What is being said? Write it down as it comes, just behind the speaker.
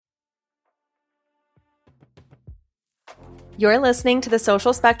You're listening to the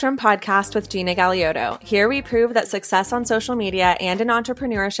Social Spectrum podcast with Gina Galiotto. Here we prove that success on social media and in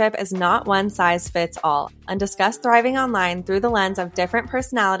entrepreneurship is not one size fits all, and discuss thriving online through the lens of different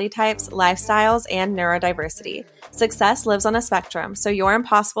personality types, lifestyles, and neurodiversity. Success lives on a spectrum, so your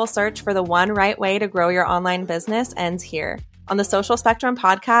impossible search for the one right way to grow your online business ends here. On the Social Spectrum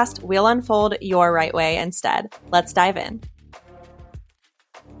podcast, we'll unfold your right way instead. Let's dive in.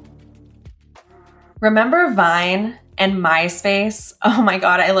 Remember Vine and MySpace? Oh my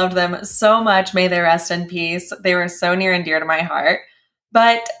God, I loved them so much. May they rest in peace. They were so near and dear to my heart.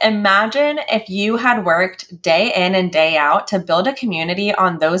 But imagine if you had worked day in and day out to build a community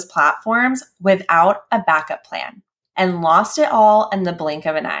on those platforms without a backup plan and lost it all in the blink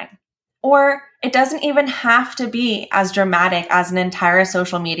of an eye. Or it doesn't even have to be as dramatic as an entire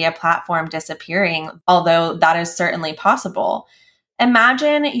social media platform disappearing, although that is certainly possible.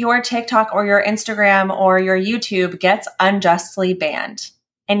 Imagine your TikTok or your Instagram or your YouTube gets unjustly banned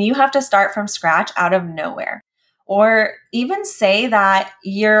and you have to start from scratch out of nowhere. Or even say that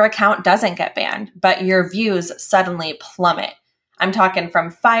your account doesn't get banned, but your views suddenly plummet. I'm talking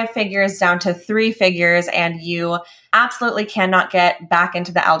from 5 figures down to 3 figures and you absolutely cannot get back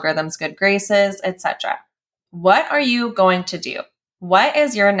into the algorithm's good graces, etc. What are you going to do? What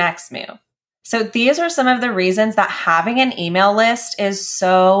is your next move? So these are some of the reasons that having an email list is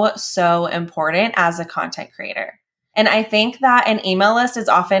so important as a content creator. And I think that an email list is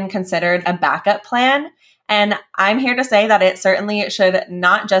often considered a backup plan. And I'm here to say that it certainly should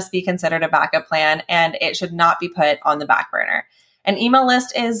not just be considered a backup plan and it should not be put on the back burner. An email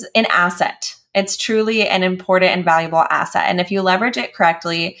list is an asset. It's truly an important and valuable asset. And if you leverage it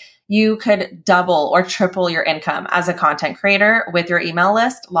correctly, you could double or triple your income as a content creator with your email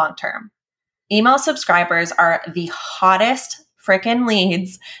list long term. Email subscribers are the hottest freaking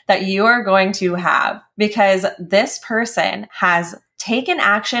leads that you are going to have because this person has taken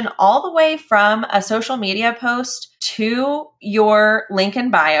action all the way from a social media post to your link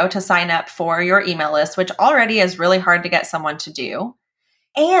in bio to sign up for your email list, which already is really hard to get someone to do.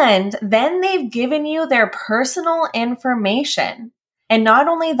 And then they've given you their personal information. And not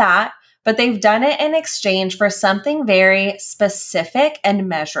only that, but they've done it in exchange for something very specific and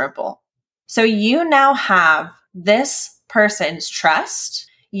measurable. So you now have this person's trust,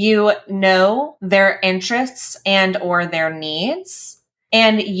 you know their interests and or their needs,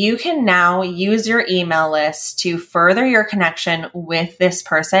 and you can now use your email list to further your connection with this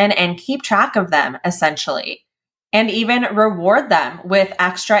person and keep track of them essentially, and even reward them with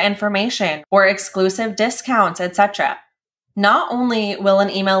extra information or exclusive discounts, etc. Not only will an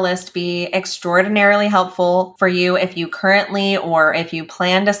email list be extraordinarily helpful for you if you currently or if you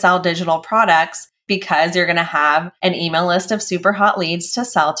plan to sell digital products because you're going to have an email list of super hot leads to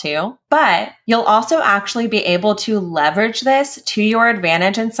sell to, but you'll also actually be able to leverage this to your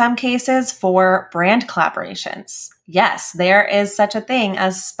advantage in some cases for brand collaborations. Yes, there is such a thing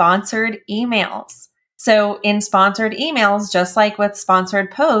as sponsored emails. So in sponsored emails, just like with sponsored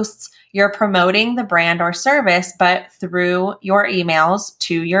posts, you're promoting the brand or service, but through your emails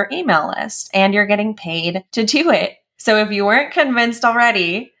to your email list, and you're getting paid to do it. So if you weren't convinced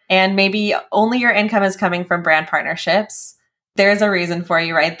already, and maybe only your income is coming from brand partnerships, there's a reason for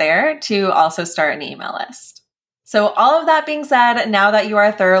you right there to also start an email list. So all of that being said, now that you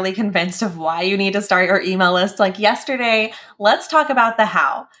are thoroughly convinced of why you need to start your email list like yesterday, let's talk about the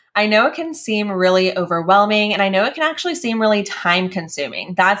how. I know it can seem really overwhelming and I know it can actually seem really time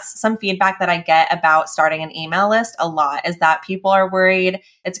consuming. That's some feedback that I get about starting an email list a lot is that people are worried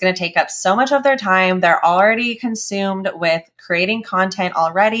it's going to take up so much of their time. They're already consumed with creating content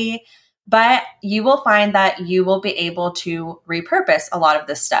already, but you will find that you will be able to repurpose a lot of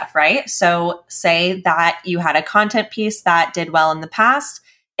this stuff, right? So say that you had a content piece that did well in the past,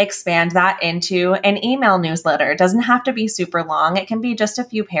 expand that into an email newsletter. It doesn't have to be super long. It can be just a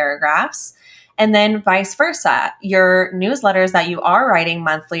few paragraphs. And then vice versa, your newsletters that you are writing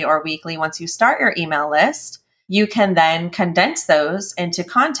monthly or weekly, once you start your email list, you can then condense those into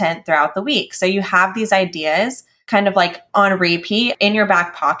content throughout the week. So you have these ideas kind of like on repeat in your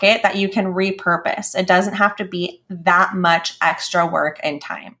back pocket that you can repurpose. It doesn't have to be that much extra work and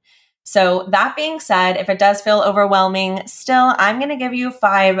time. So that being said, if it does feel overwhelming, still, I'm going to give you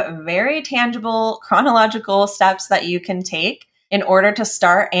 5 very tangible chronological steps that you can take in order to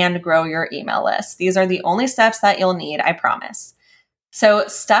start and grow your email list. These are the only steps that you'll need, I promise. So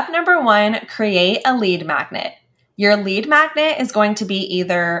step number 1, create a lead magnet. Your lead magnet is going to be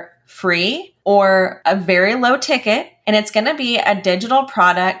either free or a very low ticket, and it's going to be a digital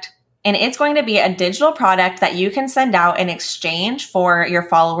product. And it's going to be a digital product that you can send out in exchange for your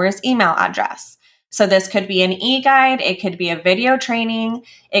followers' email address. So this could be an e-guide, it could be a video training,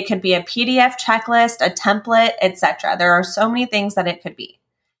 it could be a PDF checklist, a template, etc. There are so many things that it could be.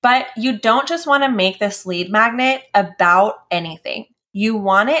 But you don't just want to make this lead magnet about anything. You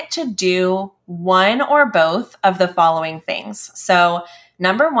want it to do one or both of the following things. So,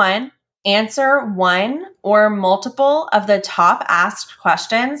 number one, answer one or multiple of the top asked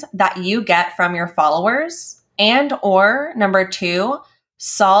questions that you get from your followers. And or number two,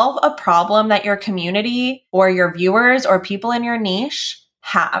 solve a problem that your community or your viewers or people in your niche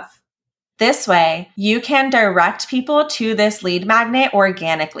have. This way, you can direct people to this lead magnet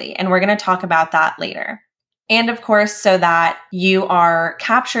organically. And we're going to talk about that later. And of course, so that you are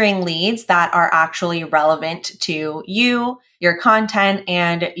capturing leads that are actually relevant to you, your content,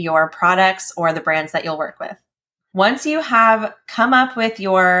 and your products or the brands that you'll work with. Once you have come up with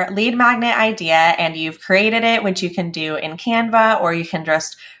your lead magnet idea and you've created it, which you can do in Canva or you can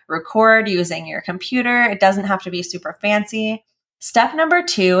just record using your computer, it doesn't have to be super fancy. Step number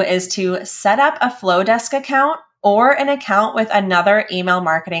two is to set up a Flowdesk account or an account with another email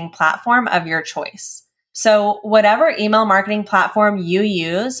marketing platform of your choice. So whatever email marketing platform you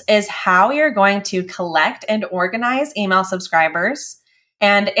use is how you're going to collect and organize email subscribers.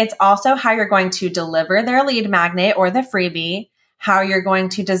 And it's also how you're going to deliver their lead magnet or the freebie, how you're going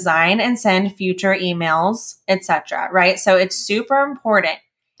to design and send future emails, etc. Right? So it's super important.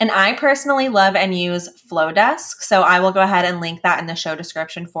 And I personally love and use Flowdesk. So I will go ahead and link that in the show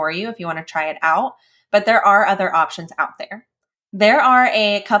description for you if you want to try it out. But there are other options out there. There are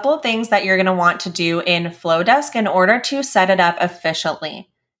a couple of things that you're going to want to do in Flowdesk in order to set it up efficiently.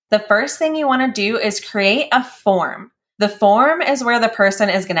 The first thing you want to do is create a form. The form is where the person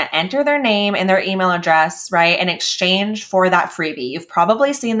is going to enter their name and their email address, right, in exchange for that freebie. You've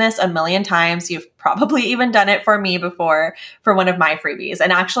probably seen this a million times. You've probably even done it for me before for one of my freebies.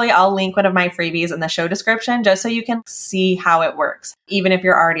 And actually, I'll link one of my freebies in the show description just so you can see how it works, even if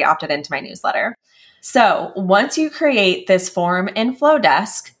you're already opted into my newsletter. So once you create this form in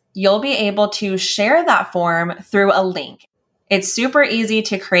Flowdesk, you'll be able to share that form through a link. It's super easy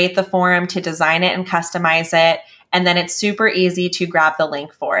to create the form, to design it and customize it. And then it's super easy to grab the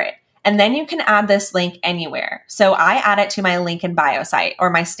link for it. And then you can add this link anywhere. So I add it to my link in bio site or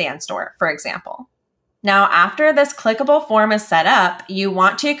my Stan store, for example. Now, after this clickable form is set up, you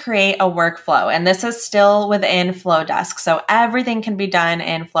want to create a workflow. And this is still within Flowdesk. So everything can be done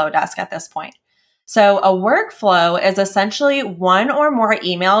in Flowdesk at this point. So a workflow is essentially one or more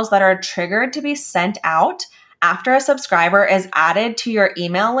emails that are triggered to be sent out after a subscriber is added to your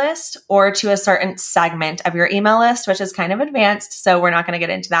email list or to a certain segment of your email list, which is kind of advanced. So we're not going to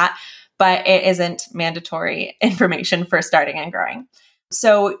get into that, but it isn't mandatory information for starting and growing.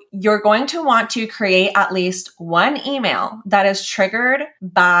 So you're going to want to create at least one email that is triggered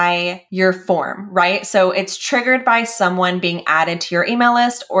by your form, right? So it's triggered by someone being added to your email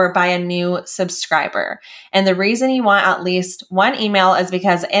list or by a new subscriber. And the reason you want at least one email is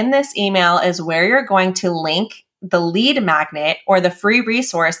because in this email is where you're going to link the lead magnet or the free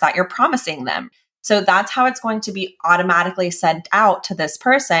resource that you're promising them. So that's how it's going to be automatically sent out to this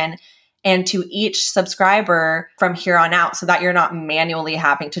person and to each subscriber from here on out, so that you're not manually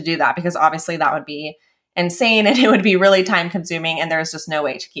having to do that, because obviously that would be insane and it would be really time consuming and there's just no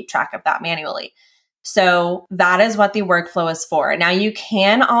way to keep track of that manually. So that is what the workflow is for. Now you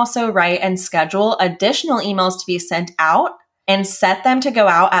can also write and schedule additional emails to be sent out and set them to go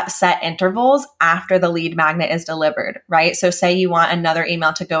out at set intervals after the lead magnet is delivered, right? So say you want another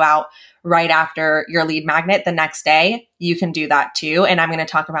email to go out right after your lead magnet the next day, you can do that too. And I'm going to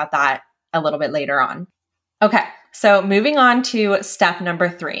talk about that a little bit later on. Okay, so moving on to step number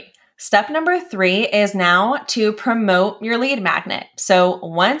 3. Step number 3 is now to promote your lead magnet. So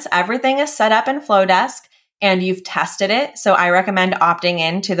once everything is set up in Flowdesk and you've tested it, so I recommend opting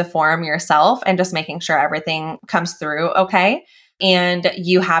into the form yourself and just making sure everything comes through okay. And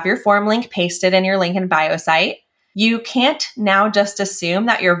you have your form link pasted in your link in bio site. You can't now just assume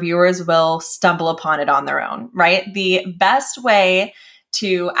that your viewers will stumble upon it on their own, right? The best way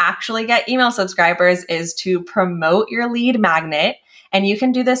to actually get email subscribers is to promote your lead magnet. And you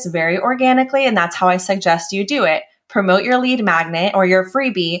can do this very organically. And that's how I suggest you do it. Promote your lead magnet or your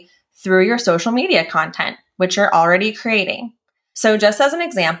freebie through your social media content, which you're already creating. So just as an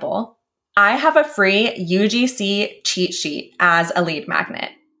example, I have a free UGC cheat sheet as a lead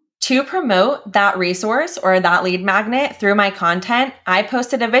magnet. To promote that resource or that lead magnet through my content, I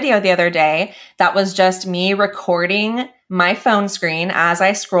posted a video the other day that was just me recording my phone screen as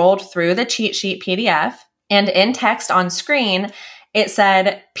I scrolled through the cheat sheet PDF. And in text on screen, it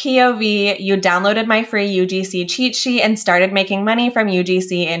said, POV, you downloaded my free UGC cheat sheet and started making money from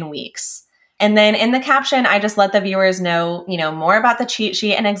UGC in weeks. And then in the caption, I just let the viewers know, more about the cheat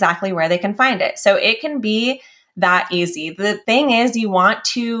sheet and exactly where they can find it. So it can be that easy. The thing is, you want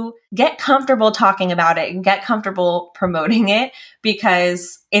to get comfortable talking about it and get comfortable promoting it,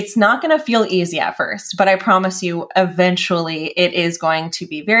 because it's not going to feel easy at first, but I promise you, eventually it is going to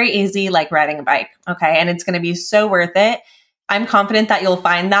be very easy, like riding a bike. Okay. And it's going to be so worth it. I'm confident that you'll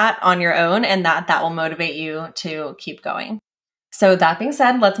find that on your own and that will motivate you to keep going. So that being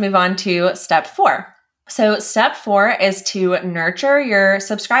said, let's move on to step 4. So step 4 is to nurture your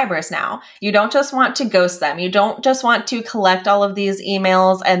subscribers now. You don't just want to ghost them. You don't just want to collect all of these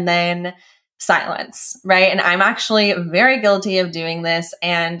emails and then silence, right? And I'm actually very guilty of doing this.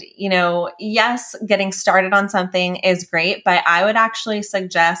 And, yes, getting started on something is great, but I would actually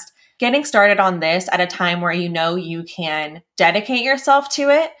suggest getting started on this at a time where you can dedicate yourself to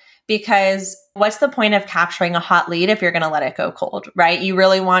it. Because what's the point of capturing a hot lead if you're going to let it go cold, right? You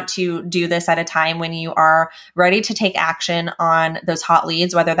really want to do this at a time when you are ready to take action on those hot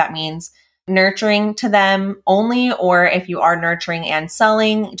leads, whether that means nurturing to them only, or if you are nurturing and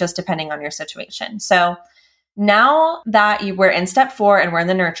selling, just depending on your situation. So now that we're in step 4 and we're in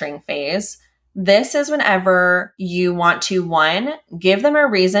the nurturing phase, this is whenever you want to, 1, give them a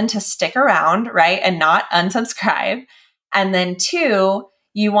reason to stick around, right? And not unsubscribe. And then 2,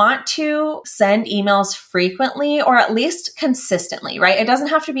 you want to send emails frequently, or at least consistently, right? It doesn't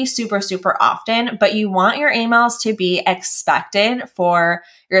have to be super, super often, but you want your emails to be expected for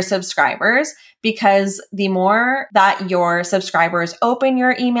your subscribers, because the more that your subscribers open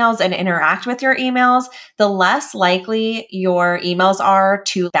your emails and interact with your emails, the less likely your emails are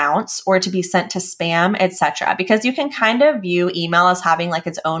to bounce or to be sent to spam, etc. Because you can kind of view email as having like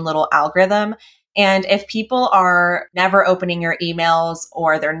its own little algorithm. And if people are never opening your emails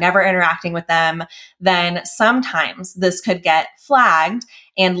or they're never interacting with them, then sometimes this could get flagged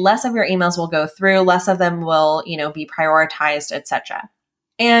and less of your emails will go through, less of them will, be prioritized, etc.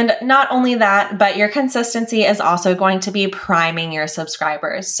 And not only that, but your consistency is also going to be priming your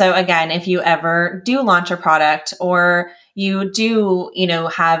subscribers. So again, if you ever do launch a product or you do,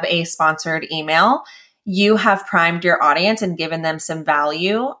 have a sponsored email, you have primed your audience and given them some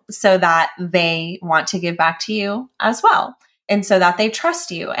value so that they want to give back to you as well. And so that they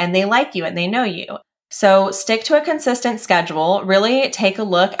trust you and they like you and they know you. So stick to a consistent schedule. Really take a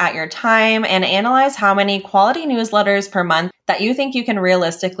look at your time and analyze how many quality newsletters per month that you think you can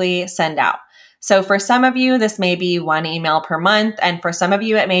realistically send out. So for some of you, this may be 1 email per month. And for some of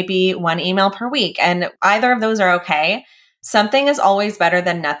you, it may be 1 email per week. And either of those are okay. Something is always better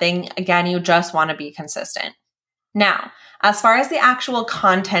than nothing. Again, you just want to be consistent. Now, as far as the actual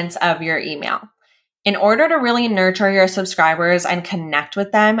contents of your email, in order to really nurture your subscribers and connect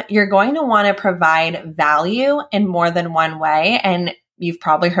with them, you're going to want to provide value in more than one way. And you've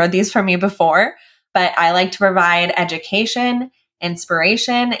probably heard these from me before, but I like to provide education,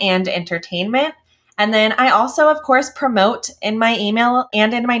 inspiration, and entertainment. And then I also, of course, promote in my email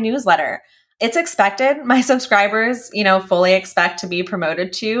and in my newsletter. It's expected. My subscribers, fully expect to be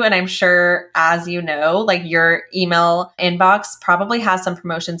promoted to. And I'm sure, as you know, like your email inbox probably has some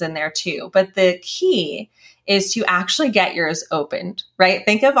promotions in there too. But the key is to actually get yours opened, right?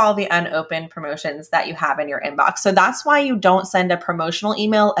 Think of all the unopened promotions that you have in your inbox. So that's why you don't send a promotional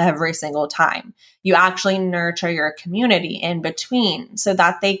email every single time. You actually nurture your community in between so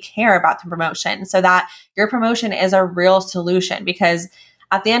that they care about the promotion, so that your promotion is a real solution, because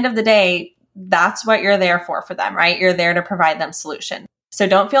at the end of the day, that's what you're there for them, right? You're there to provide them solution. So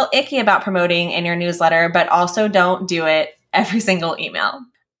don't feel icky about promoting in your newsletter, but also don't do it every single email.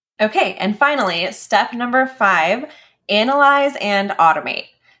 Okay. And finally, step number 5, analyze and automate.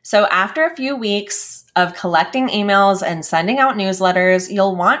 So after a few weeks of collecting emails and sending out newsletters,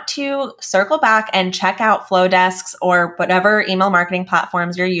 you'll want to circle back and check out Flowdesk's or whatever email marketing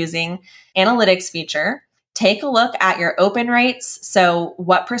platforms you're using analytics feature. Take a look at your open rates. So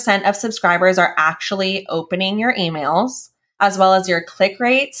what % of subscribers are actually opening your emails, as well as your click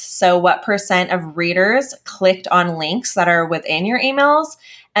rates. So what % of readers clicked on links that are within your emails,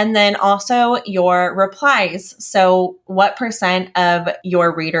 and then also your replies. So what % of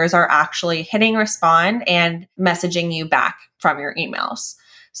your readers are actually hitting respond and messaging you back from your emails.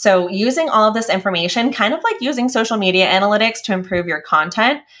 So using all of this information, kind of like using social media analytics to improve your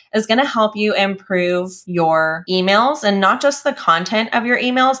content, is going to help you improve your emails, and not just the content of your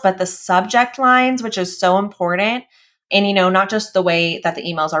emails, but the subject lines, which is so important. And, not just the way that the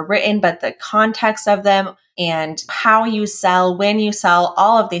emails are written, but the context of them and how you sell, when you sell,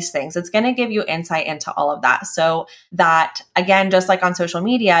 all of these things. It's going to give you insight into all of that. So that, again, just like on social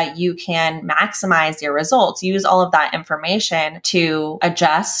media, you can maximize your results, use all of that information to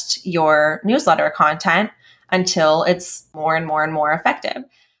adjust your newsletter content until it's more and more and more effective.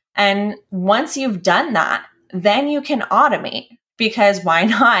 And once you've done that, then you can automate. Because why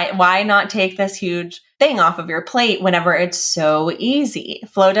not? Why not take this huge thing off of your plate whenever it's so easy?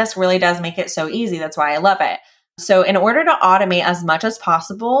 Flowdesk really does make it so easy. That's why I love it. So in order to automate as much as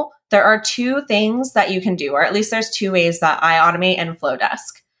possible, there are two things that you can do, or at least there's two ways that I automate in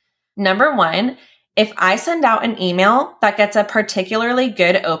Flowdesk. Number one, if I send out an email that gets a particularly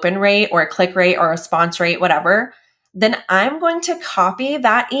good open rate or a click rate or response rate, whatever, then I'm going to copy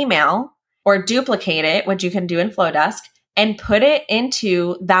that email or duplicate it, which you can do in Flowdesk, and put it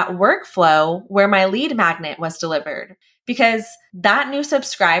into that workflow where my lead magnet was delivered. Because that new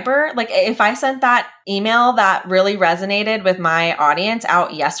subscriber, like if I sent that email that really resonated with my audience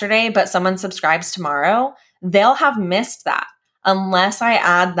out yesterday, but someone subscribes tomorrow, they'll have missed that unless I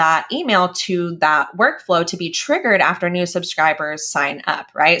add that email to that workflow to be triggered after new subscribers sign up,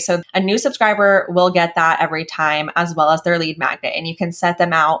 right? So a new subscriber will get that every time, as well as their lead magnet, and you can set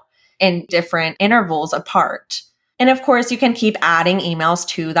them out in different intervals apart. And of course, you can keep adding emails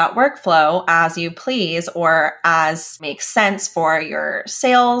to that workflow as you please, or as makes sense for your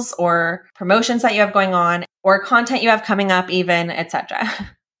sales or promotions that you have going on, or content you have coming up even, etc.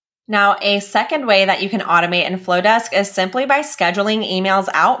 Now, a second way that you can automate in Flowdesk is simply by scheduling emails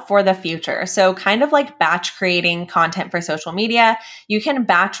out for the future. So kind of like batch creating content for social media, you can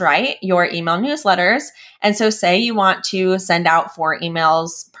batch write your email newsletters. And so say you want to send out 4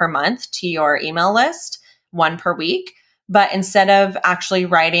 emails per month to your email list, 1 per week. But instead of actually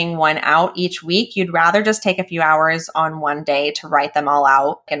writing 1 out each week, you'd rather just take a few hours on one day to write them all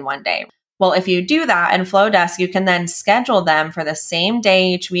out in one day. Well, if you do that in Flowdesk, you can then schedule them for the same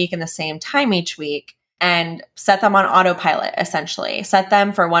day each week and the same time each week and set them on autopilot, essentially. Set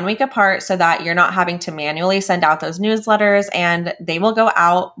them for 1 week apart so that you're not having to manually send out those newsletters, and they will go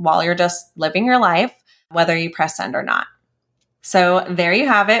out while you're just living your life, whether you press send or not. So there you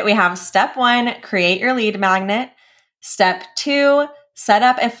have it. We have step 1, create your lead magnet. Step 2, set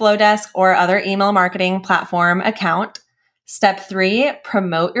up a Flowdesk or other email marketing platform account. Step 3,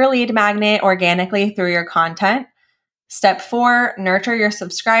 promote your lead magnet organically through your content. Step 4, nurture your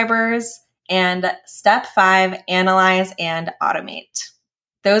subscribers. And step 5, analyze and automate.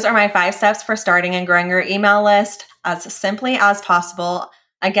 Those are my 5 steps for starting and growing your email list as simply as possible.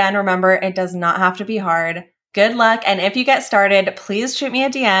 Again, remember, it does not have to be hard. Good luck. And if you get started, please shoot me a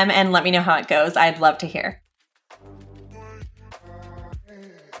DM and let me know how it goes. I'd love to hear.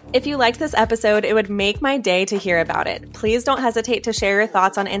 If you liked this episode, it would make my day to hear about it. Please don't hesitate to share your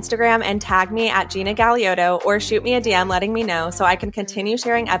thoughts on Instagram and tag me at Gina Galiotto, or shoot me a DM letting me know so I can continue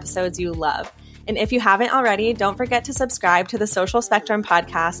sharing episodes you love. And if you haven't already, don't forget to subscribe to the Social Spectrum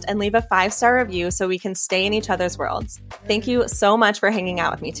podcast and leave a 5-star review so we can stay in each other's worlds. Thank you so much for hanging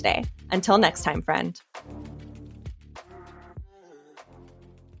out with me today. Until next time, friend.